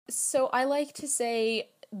So I like to say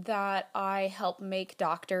that I help make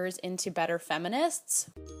doctors into better feminists.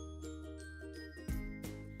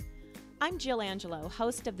 I'm Jill Angelo,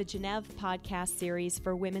 host of the Genneve podcast series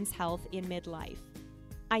for women's health in midlife.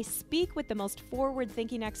 I speak with the most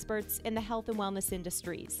forward-thinking experts in the health and wellness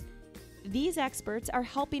industries. These experts are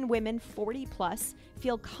helping women 40 plus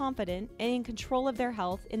feel confident and in control of their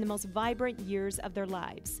health in the most vibrant years of their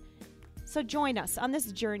lives. So join us on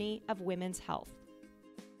this journey of women's health.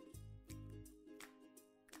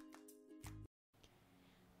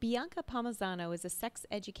 Bianca Palmisano is a sex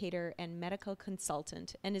educator and medical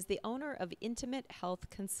consultant and is the owner of Intimate Health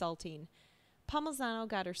Consulting. Palmisano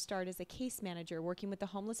got her start as a case manager working with the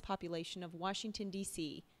homeless population of Washington,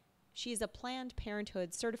 D.C. She is a Planned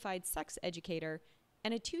Parenthood certified sex educator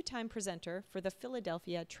and a 2-time presenter for the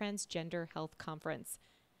Philadelphia Transgender Health Conference.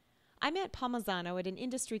 I met Palmisano at an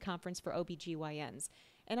industry conference for OBGYNs,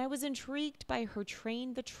 and I was intrigued by her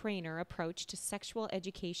train-the-trainer approach to sexual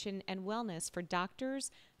education and wellness for doctors,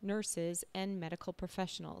 nurses, and medical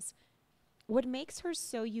professionals. What makes her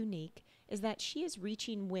so unique is that she is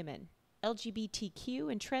reaching women,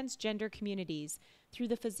 LGBTQ, and transgender communities through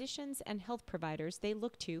the physicians and health providers they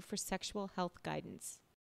look to for sexual health guidance.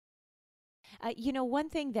 One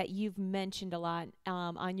thing that you've mentioned a lot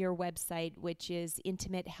on your website, which is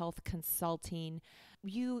Intimate Health Consulting,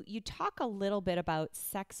 you talk a little bit about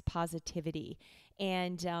sex positivity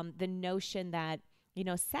and the notion that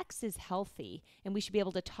sex is healthy and we should be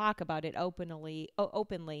able to talk about it openly,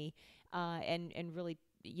 and really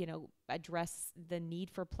address the need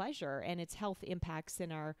for pleasure and its health impacts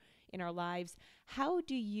in our lives. How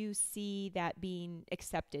do you see that being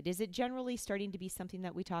accepted? Is it generally starting to be something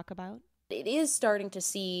that we talk about? It is starting to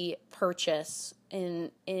see purchase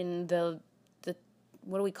in the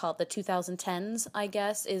what do we call it, the 2010s, I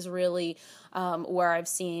guess, is really where I've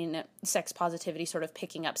seen sex positivity sort of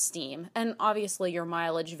picking up steam. And obviously your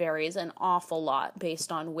mileage varies an awful lot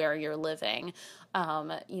based on where you're living.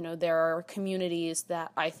 There are communities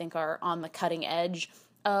that I think are on the cutting edge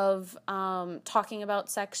of talking about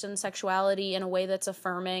sex and sexuality in a way that's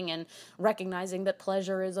affirming and recognizing that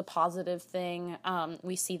pleasure is a positive thing.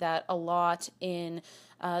 We see that a lot in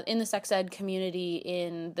the sex ed community,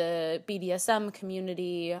 in the BDSM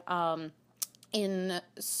community, in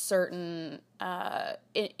certain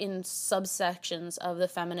in subsections of the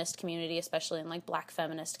feminist community, especially in like Black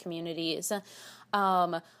feminist communities.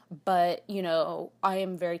 But I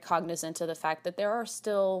am very cognizant of the fact that there are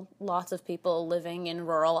still lots of people living in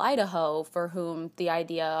rural Idaho for whom the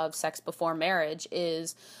idea of sex before marriage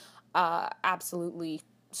is absolutely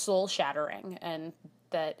soul shattering, and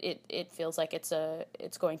that it feels like it's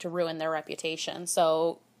going to ruin their reputation.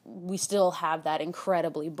 So we still have that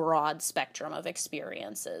incredibly broad spectrum of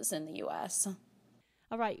experiences in the U.S.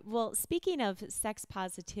 All right. Well, speaking of sex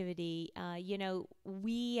positivity,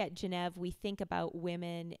 we at Genneve, we think about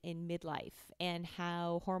women in midlife and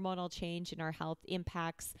how hormonal change in our health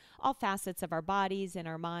impacts all facets of our bodies and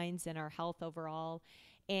our minds and our health overall.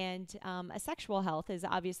 And sexual health is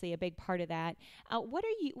obviously a big part of that. What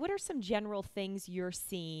are some general things you're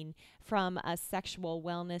seeing from a sexual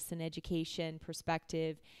wellness and education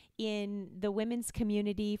perspective in the women's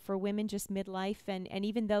community for women just midlife and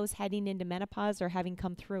even those heading into menopause or having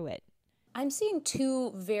come through it? I'm seeing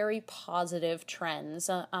two very positive trends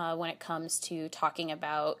when it comes to talking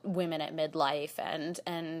about women at midlife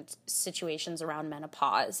and situations around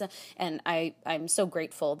menopause. And I'm so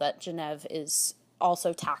grateful that Genneve is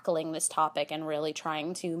also tackling this topic and really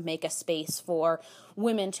trying to make a space for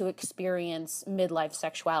women to experience midlife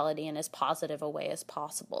sexuality in as positive a way as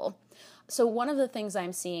possible. So one of the things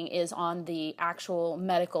I'm seeing is on the actual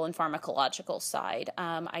medical and pharmacological side.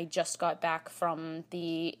 I just got back from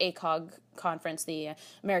the ACOG conference, the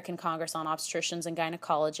American Congress on Obstetricians and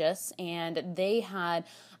Gynecologists, and they had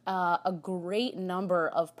a great number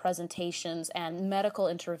of presentations and medical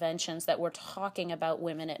interventions that were talking about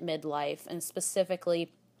women at midlife, and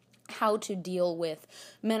specifically how to deal with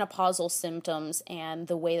menopausal symptoms and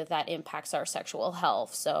the way that impacts our sexual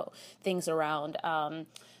health. So things around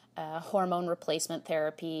hormone replacement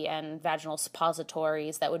therapy and vaginal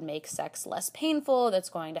suppositories that would make sex less painful, that's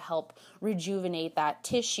going to help rejuvenate that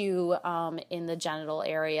tissue in the genital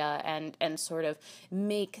area and sort of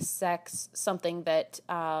make sex something that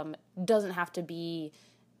doesn't have to be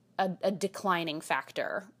a declining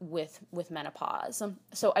factor with menopause.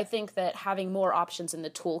 So I think that having more options in the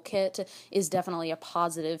toolkit is definitely a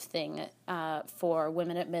positive thing for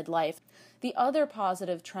women at midlife. The other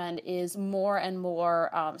positive trend is more and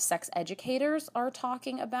more sex educators are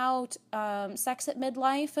talking about sex at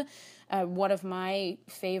midlife. One of my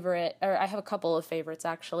favorite, or I have a couple of favorites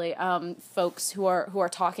actually, folks who are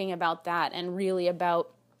talking about that and really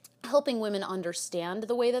about helping women understand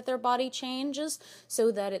the way that their body changes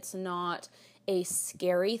so that it's not a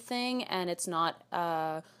scary thing and it's not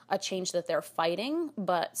a change that they're fighting,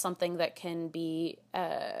 but something that can be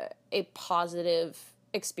a positive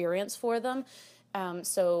experience for them.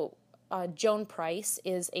 So Joan Price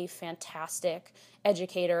is a fantastic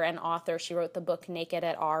educator and author. She wrote the book Naked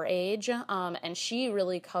at Our Age, and she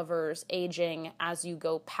really covers aging as you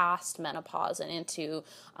go past menopause and into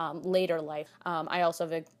later life. I also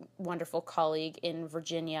have a wonderful colleague in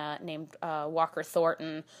Virginia named Walker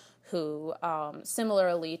Thornton, who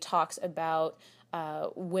similarly talks about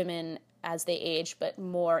women as they age, but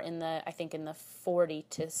more in the 40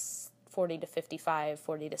 to 55,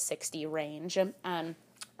 40 to 60 range.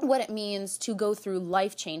 What it means to go through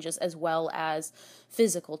life changes as well as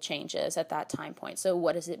physical changes at that time point. So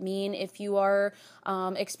what does it mean if you are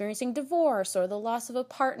experiencing divorce or the loss of a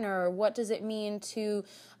partner? What does it mean to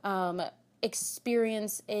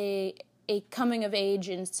experience a coming of age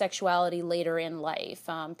in sexuality later in life?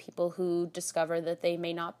 People who discover that they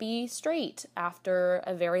may not be straight after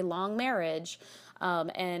a very long marriage.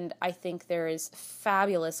 And I think there is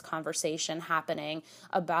fabulous conversation happening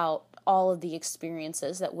about all of the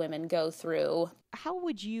experiences that women go through. How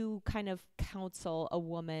would you kind of counsel a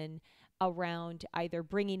woman around either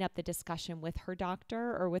bringing up the discussion with her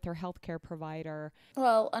doctor or with her healthcare provider?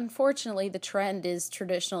 Well, unfortunately, the trend is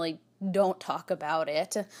traditionally don't talk about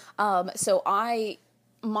it.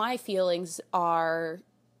 My feelings are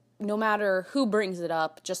no matter who brings it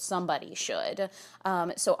up, just somebody should.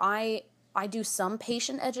 I do some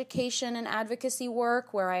patient education and advocacy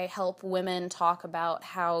work where I help women talk about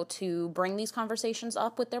how to bring these conversations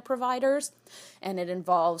up with their providers. And it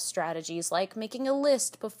involves strategies like making a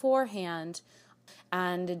list beforehand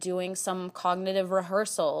and doing some cognitive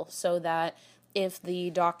rehearsal so that if the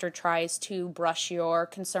doctor tries to brush your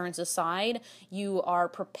concerns aside, you are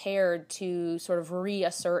prepared to sort of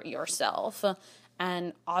reassert yourself.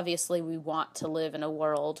 And obviously we want to live in a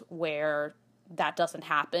world where that doesn't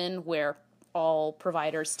happen, where all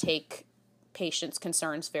providers take patients'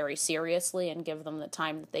 concerns very seriously and give them the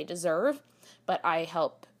time that they deserve. But I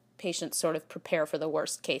help patients sort of prepare for the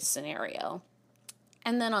worst case scenario.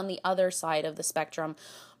 And then on the other side of the spectrum,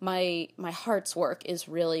 my heart's work is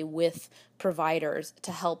really with providers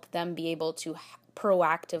to help them be able to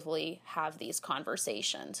proactively have these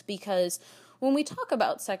conversations. Because when we talk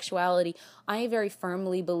about sexuality, I very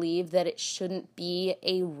firmly believe that it shouldn't be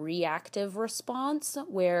a reactive response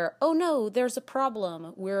where, oh no, there's a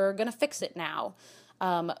problem, we're going to fix it now.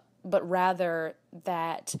 But rather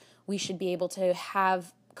that we should be able to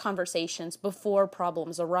have conversations before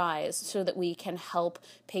problems arise so that we can help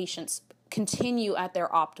patients continue at their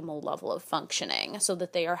optimal level of functioning so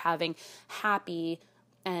that they are having happy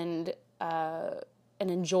and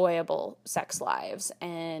enjoyable sex lives,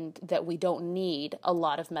 and that we don't need a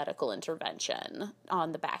lot of medical intervention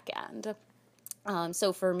on the back end.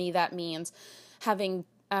 So for me, that means having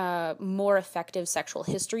more effective sexual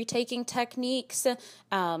history taking techniques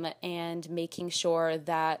and making sure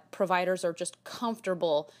that providers are just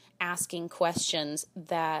comfortable asking questions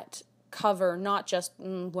that cover not just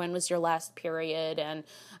when was your last period and,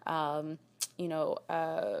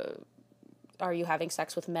 are you having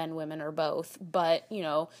sex with men, women, or both? But,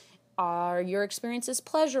 are your experiences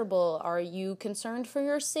pleasurable? Are you concerned for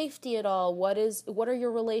your safety at all? What are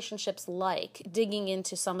your relationships like? Digging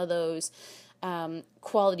into some of those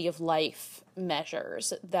quality of life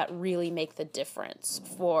measures that really make the difference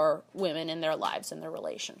for women in their lives and their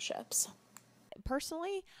relationships.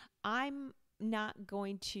 Personally, I'm not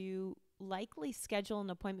going to likely schedule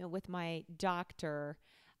an appointment with my doctor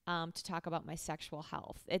to talk about my sexual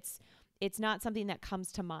health. It's not something that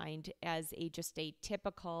comes to mind as just a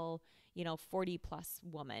typical, 40 plus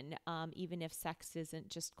woman, even if sex isn't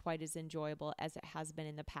just quite as enjoyable as it has been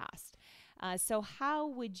in the past. So how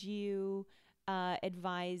would you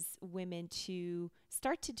advise women to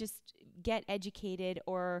start to just get educated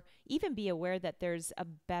or even be aware that there's a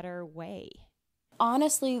better way?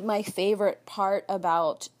 Honestly, my favorite part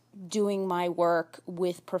about doing my work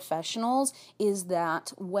with professionals is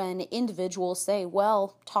that when individuals say,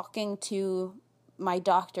 well, talking to my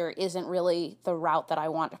doctor isn't really the route that I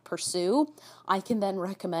want to pursue, I can then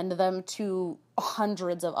recommend them to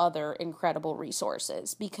hundreds of other incredible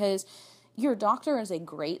resources, because your doctor is a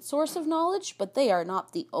great source of knowledge, but they are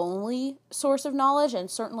not the only source of knowledge, and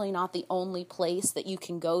certainly not the only place that you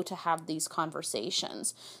can go to have these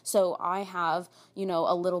conversations. So I have,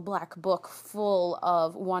 a little black book full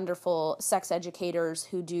of wonderful sex educators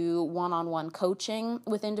who do one-on-one coaching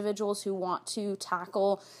with individuals who want to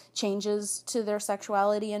tackle changes to their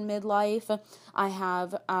sexuality in midlife. I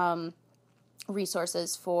have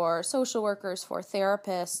resources for social workers, for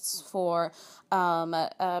therapists, for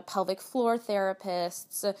pelvic floor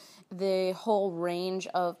therapists, the whole range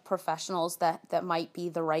of professionals that might be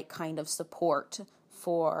the right kind of support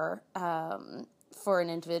for an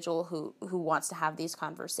individual who wants to have these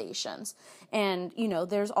conversations. And,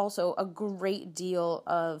 there's also a great deal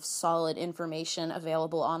of solid information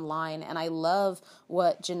available online. And I love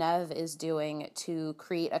what Genneve is doing to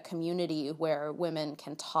create a community where women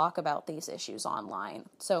can talk about these issues online.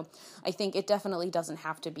 So I think it definitely doesn't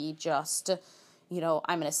have to be just, I'm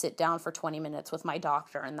going to sit down for 20 minutes with my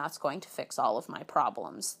doctor and that's going to fix all of my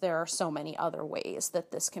problems. There are so many other ways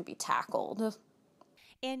that this can be tackled.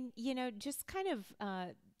 And, just kind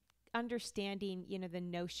of understanding, the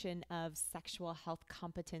notion of sexual health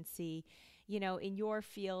competency, in your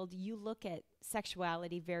field, you look at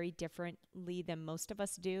sexuality very differently than most of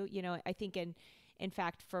us do. I think in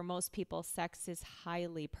fact, for most people, sex is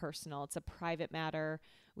highly personal. It's a private matter.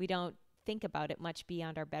 We don't think about it much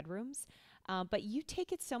beyond our bedrooms. But you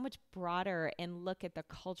take it so much broader and look at the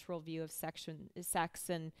cultural view of sex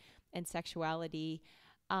and sexuality.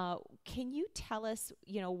 Can you tell us,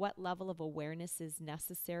 what level of awareness is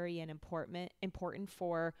necessary and important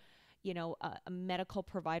for, a medical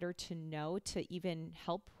provider to know to even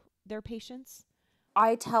help their patients?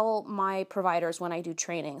 I tell my providers when I do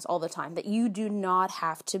trainings all the time that you do not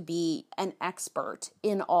have to be an expert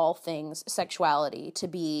in all things sexuality to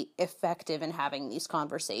be effective in having these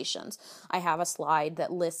conversations. I have a slide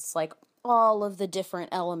that lists all of the different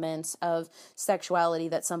elements of sexuality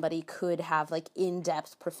that somebody could have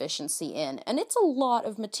in-depth proficiency in. And it's a lot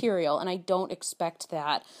of material, and I don't expect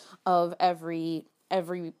that of every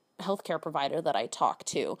healthcare provider that I talk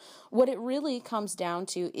to. What it really comes down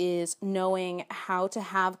to is knowing how to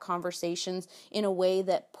have conversations in a way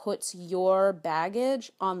that puts your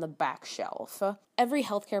baggage on the back shelf. Every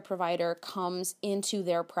healthcare provider comes into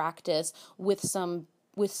their practice with some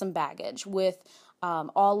baggage, with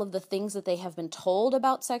all of the things that they have been told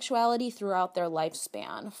about sexuality throughout their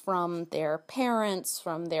lifespan, from their parents,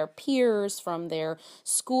 from their peers, from their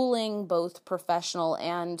schooling, both professional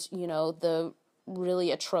and, the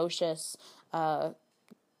really atrocious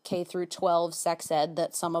K through 12 sex ed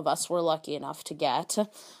that some of us were lucky enough to get.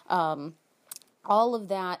 All of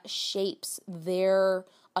that shapes their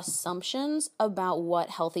assumptions about what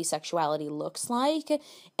healthy sexuality looks like,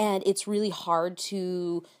 and it's really hard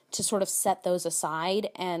to sort of set those aside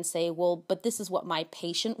and say, well, but this is what my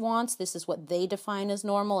patient wants, this is what they define as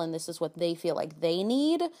normal, and this is what they feel like they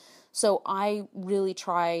need. So I really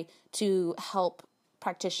try to help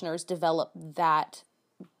practitioners develop that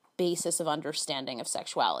basis of understanding of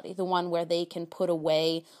sexuality, the one where they can put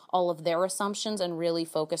away all of their assumptions and really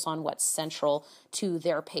focus on what's central to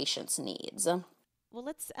their patient's needs. Well,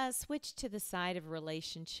 let's switch to the side of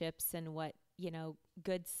relationships and what,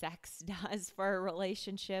 good sex does for a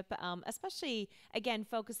relationship, especially, again,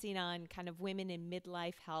 focusing on kind of women in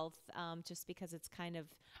midlife health, just because it's kind of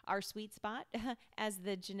our sweet spot as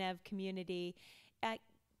the Genneve community.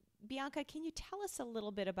 Bianca, can you tell us a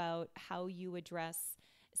little bit about how you address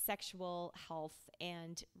sexual health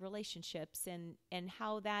and relationships and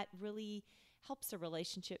how that really helps a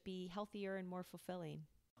relationship be healthier and more fulfilling?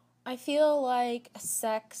 I feel like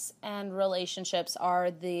sex and relationships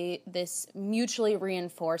are this mutually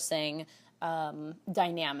reinforcing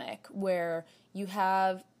dynamic where you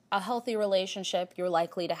have a healthy relationship, you're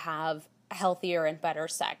likely to have healthier and better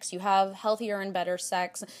sex. You have healthier and better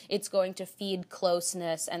sex, it's going to feed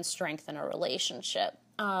closeness and strengthen a relationship.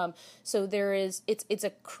 So it's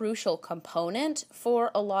a crucial component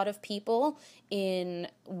for a lot of people in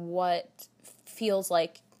what feels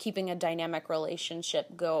like keeping a dynamic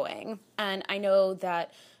relationship going. And I know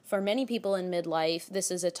that for many people in midlife, this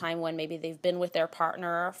is a time when maybe they've been with their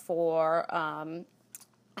partner for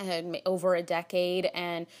over a decade,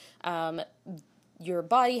 and your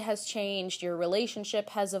body has changed, your relationship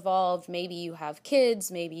has evolved, maybe you have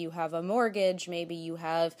kids, maybe you have a mortgage, maybe you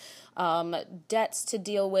have debts to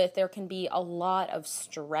deal with. There can be a lot of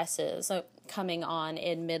stresses coming on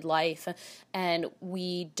in midlife, and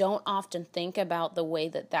we don't often think about the way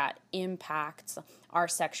that impacts our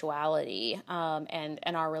sexuality and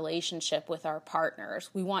our relationship with our partners.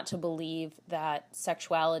 We want to believe that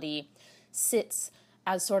sexuality sits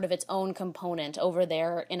as sort of its own component over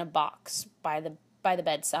there in a box by the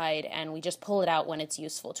bedside, and we just pull it out when it's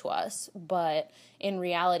useful to us. But in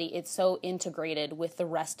reality, it's so integrated with the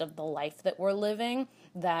rest of the life that we're living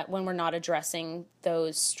that when we're not addressing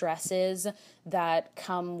those stresses that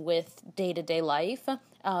come with day-to-day life,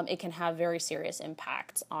 it can have very serious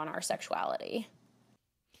impacts on our sexuality.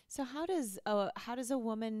 So how does a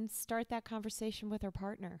woman start that conversation with her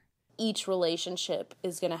partner? Each relationship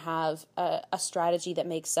is going to have a strategy that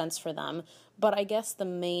makes sense for them. But I guess the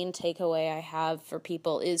main takeaway I have for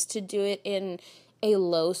people is to do it in a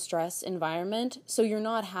low stress environment. So you're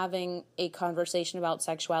not having a conversation about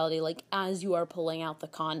sexuality like as you are pulling out the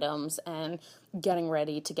condoms and getting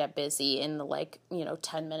ready to get busy in the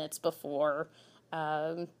 10 minutes before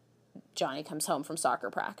Johnny comes home from soccer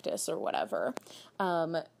practice or whatever.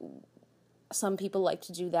 Some people like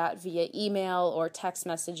to do that via email or text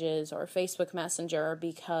messages or Facebook Messenger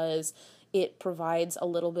because it provides a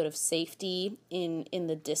little bit of safety in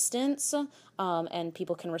the distance, and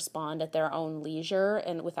people can respond at their own leisure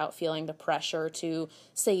and without feeling the pressure to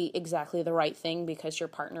say exactly the right thing because your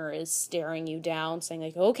partner is staring you down, saying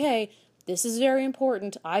like, okay, this is very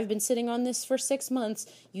important. I've been sitting on this for 6 months.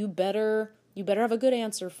 You better have a good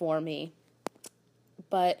answer for me.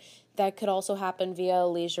 But that could also happen via a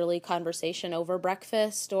leisurely conversation over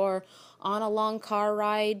breakfast or on a long car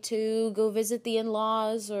ride to go visit the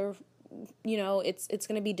in-laws, or, it's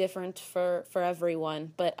going to be different for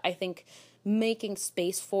everyone. But I think making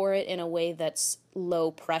space for it in a way that's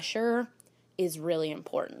low pressure is really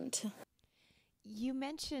important. You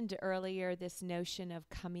mentioned earlier this notion of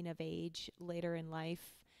coming of age later in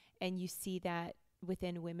life, and you see that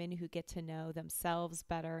within women who get to know themselves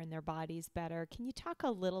better and their bodies better. Can you talk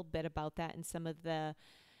a little bit about that and some of the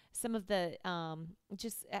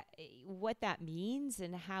what that means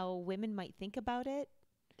and how women might think about it?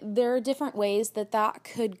 There are different ways that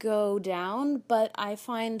could go down, but I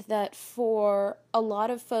find that for a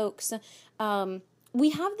lot of folks,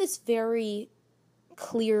 we have this very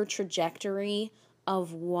clear trajectory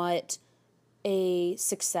of what a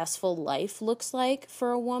successful life looks like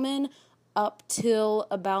for a woman up till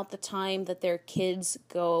about the time that their kids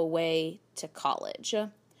go away to college.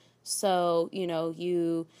 So,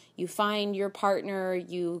 you find your partner,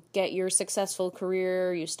 you get your successful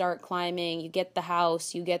career, you start climbing, you get the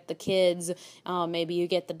house, you get the kids, maybe you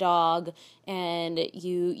get the dog, and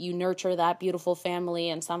you nurture that beautiful family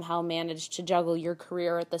and somehow manage to juggle your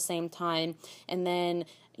career at the same time. And then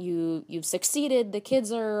you've succeeded, the kids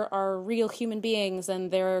are real human beings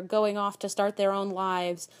and they're going off to start their own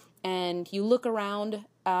lives. And you look around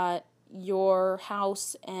at your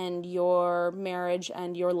house and your marriage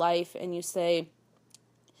and your life and you say,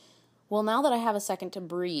 well, now that I have a second to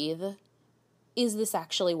breathe, is this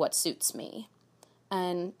actually what suits me?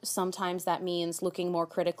 And sometimes that means looking more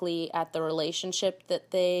critically at the relationship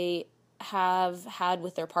that they have had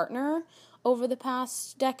with their partner over the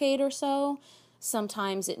past decade or so.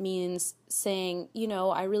 Sometimes it means saying,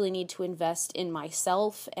 I really need to invest in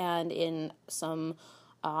myself and in some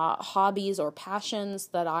hobbies or passions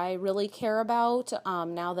that I really care about,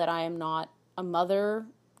 now that I am not a mother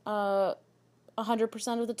 100%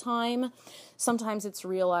 of the time. Sometimes it's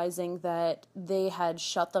realizing that they had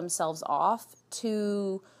shut themselves off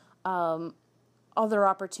to other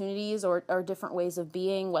opportunities or different ways of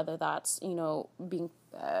being, whether that's, being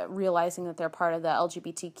realizing that they're part of the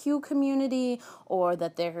LGBTQ community, or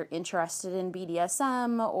that they're interested in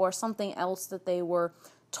BDSM, or something else that they were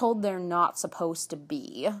told they're not supposed to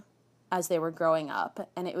be as they were growing up.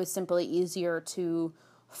 And it was simply easier to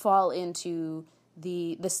fall into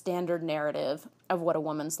the standard narrative of what a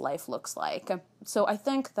woman's life looks like. So I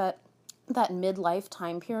think that midlife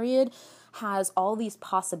time period has all these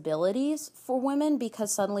possibilities for women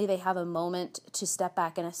because suddenly they have a moment to step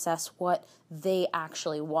back and assess what they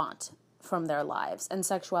actually want from their lives. And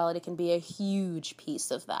sexuality can be a huge piece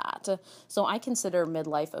of that. So I consider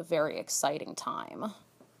midlife a very exciting time.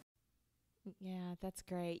 Yeah, that's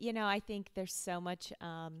great. I think there's so much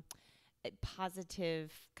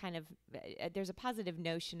positive there's a positive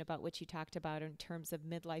notion about what you talked about in terms of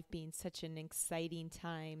midlife being such an exciting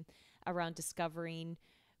time around discovering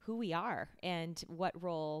who we are and what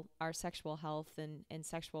role our sexual health and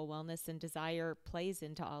sexual wellness and desire plays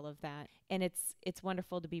into all of that. And it's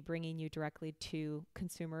wonderful to be bringing you directly to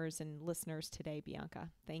consumers and listeners today, Bianca.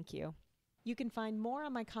 Thank you. You can find more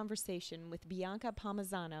on my conversation with Bianca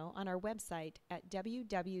Palmisano on our website at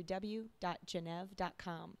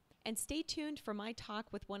www.genneve.com. And stay tuned for my talk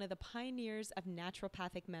with one of the pioneers of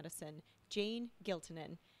naturopathic medicine, Jane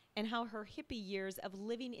Giltinan, and how her hippie years of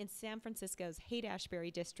living in San Francisco's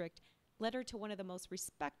Haight-Ashbury district led her to one of the most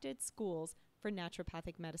respected schools for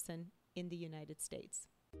naturopathic medicine in the United States.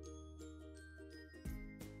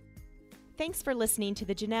 Thanks for listening to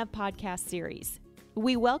the Genneve podcast series.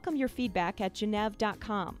 We welcome your feedback at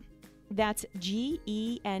genneve.com. That's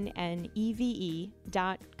GENNEVE.com.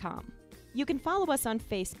 You can follow us on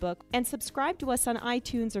Facebook and subscribe to us on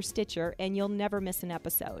iTunes or Stitcher, and you'll never miss an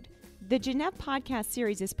episode. The Genneve podcast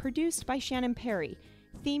series is produced by Shannon Perry,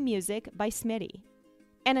 theme music by Smitty.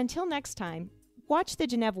 And until next time, watch the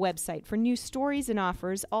Genneve website for new stories and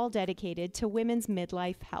offers all dedicated to women's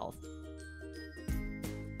midlife health.